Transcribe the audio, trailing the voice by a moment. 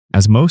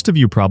As most of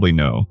you probably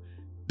know,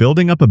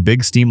 building up a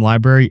big Steam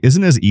library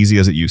isn't as easy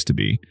as it used to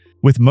be.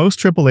 With most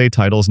AAA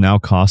titles now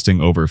costing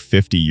over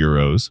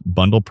 €50,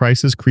 bundle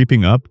prices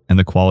creeping up, and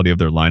the quality of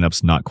their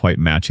lineups not quite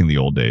matching the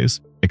old days,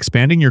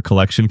 expanding your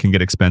collection can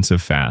get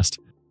expensive fast.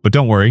 But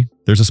don't worry,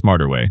 there's a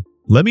smarter way.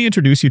 Let me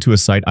introduce you to a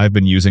site I've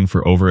been using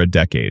for over a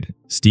decade,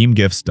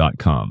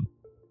 SteamGifts.com.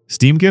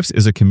 SteamGifts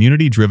is a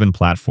community-driven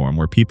platform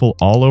where people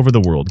all over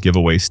the world give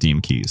away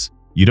Steam keys.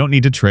 You don't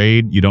need to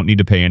trade, you don't need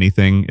to pay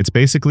anything. It's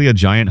basically a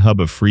giant hub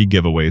of free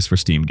giveaways for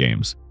Steam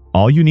games.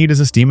 All you need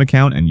is a Steam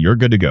account and you're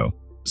good to go.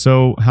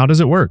 So how does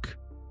it work?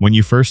 When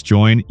you first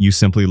join, you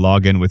simply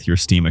log in with your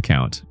Steam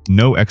account.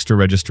 No extra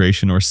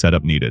registration or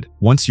setup needed.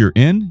 Once you're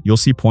in, you'll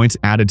see points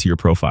added to your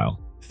profile.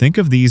 Think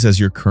of these as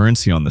your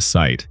currency on the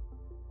site.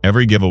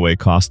 Every giveaway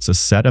costs a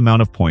set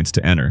amount of points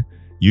to enter,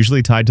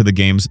 usually tied to the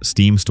game's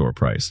Steam store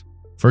price.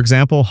 For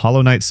example,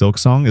 Hollow Knight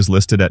Silksong is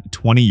listed at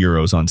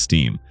 €20 on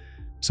Steam,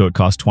 so it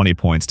costs 20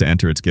 points to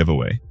enter its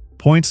giveaway.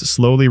 Points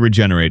slowly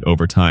regenerate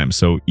over time,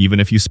 so even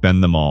if you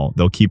spend them all,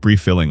 they'll keep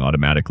refilling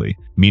automatically,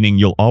 meaning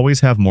you'll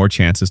always have more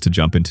chances to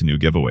jump into new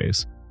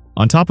giveaways.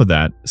 On top of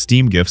that,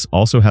 SteamGifts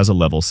also has a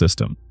level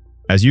system.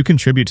 As you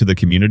contribute to the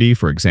community,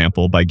 for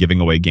example, by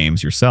giving away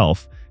games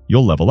yourself,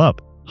 you'll level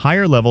up.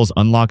 Higher levels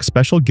unlock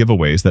special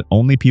giveaways that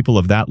only people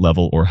of that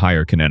level or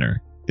higher can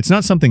enter. It's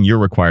not something you're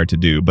required to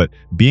do, but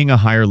being a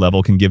higher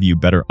level can give you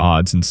better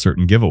odds in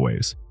certain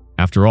giveaways.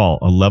 After all,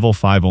 a level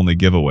 5 only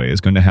giveaway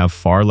is going to have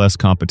far less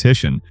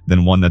competition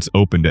than one that's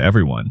open to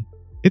everyone.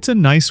 It's a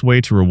nice way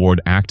to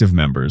reward active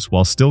members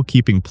while still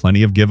keeping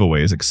plenty of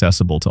giveaways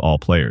accessible to all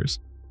players.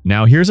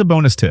 Now here's a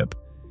bonus tip.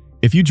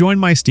 If you join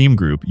my Steam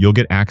group, you'll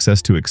get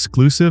access to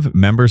exclusive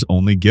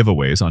members-only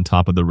giveaways on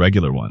top of the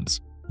regular ones.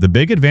 The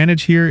big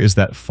advantage here is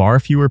that far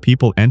fewer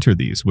people enter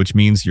these, which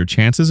means your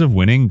chances of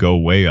winning go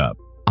way up.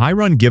 I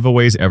run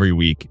giveaways every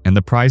week, and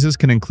the prizes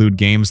can include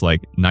games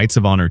like Knights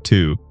of Honor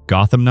 2,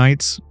 Gotham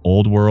Knights,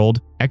 Old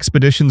World,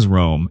 Expeditions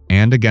Rome,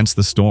 and Against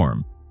the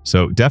Storm.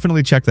 So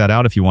definitely check that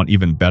out if you want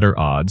even better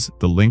odds.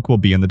 The link will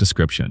be in the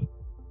description.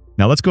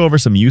 Now let's go over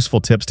some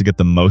useful tips to get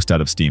the most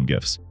out of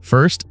SteamGifts.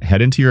 First,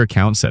 head into your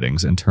account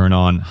settings and turn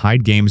on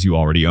Hide Games You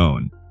Already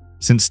Own.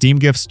 Since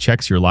SteamGifts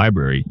checks your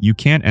library, you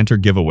can't enter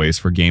giveaways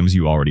for games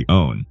you already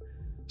own.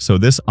 So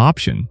this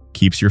option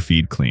keeps your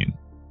feed clean.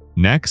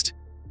 Next,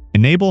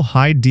 enable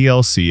Hide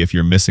DLC if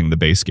you're missing the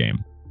base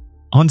game.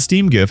 On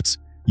SteamGifts,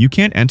 you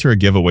can't enter a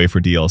giveaway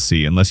for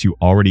DLC unless you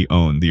already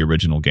own the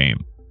original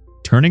game.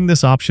 Turning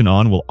this option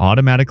on will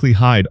automatically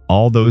hide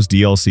all those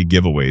DLC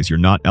giveaways you're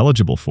not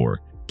eligible for,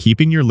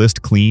 keeping your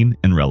list clean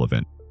and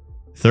relevant.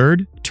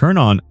 Third, turn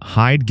on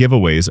Hide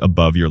Giveaways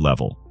above your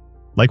level.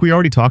 Like we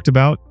already talked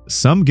about,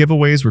 some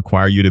giveaways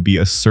require you to be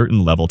a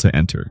certain level to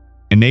enter.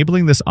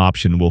 Enabling this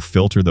option will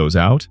filter those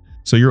out,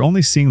 so you're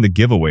only seeing the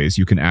giveaways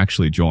you can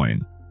actually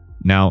join.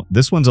 Now,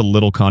 this one's a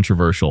little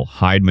controversial,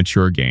 hide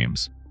mature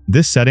games.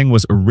 This setting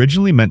was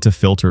originally meant to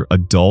filter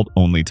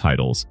adult-only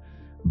titles,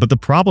 but the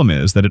problem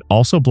is that it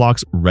also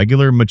blocks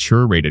regular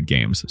mature-rated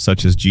games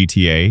such as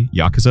GTA,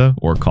 Yakuza,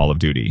 or Call of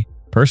Duty.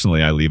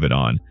 Personally, I leave it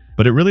on,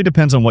 but it really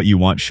depends on what you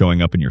want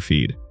showing up in your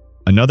feed.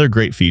 Another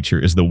great feature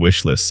is the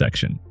wishlist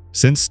section.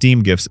 Since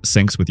SteamGifts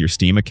syncs with your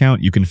Steam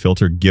account, you can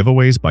filter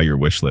giveaways by your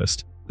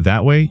wishlist.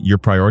 That way, you're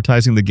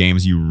prioritizing the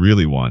games you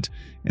really want,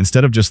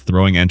 instead of just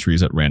throwing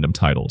entries at random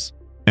titles.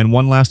 And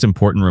one last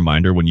important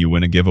reminder when you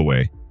win a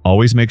giveaway,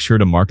 always make sure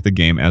to mark the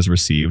game as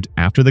received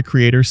after the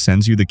creator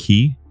sends you the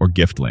key or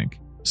gift link.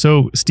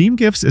 So,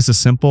 SteamGifts is a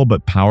simple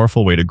but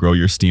powerful way to grow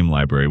your Steam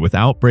library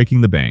without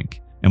breaking the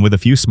bank. And with a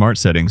few smart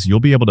settings, you'll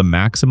be able to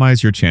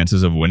maximize your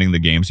chances of winning the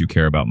games you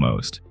care about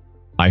most.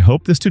 I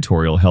hope this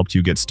tutorial helped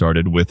you get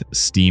started with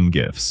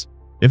SteamGifts.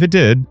 If it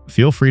did,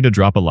 feel free to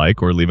drop a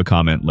like or leave a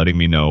comment letting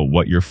me know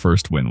what your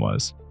first win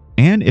was.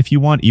 And if you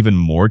want even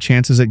more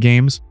chances at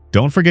games,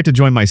 don't forget to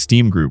join my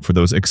Steam group for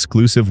those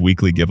exclusive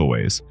weekly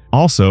giveaways.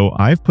 Also,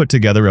 I've put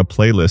together a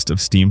playlist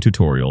of Steam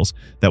tutorials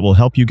that will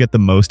help you get the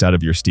most out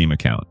of your Steam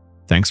account.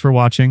 Thanks for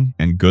watching,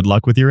 and good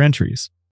luck with your entries.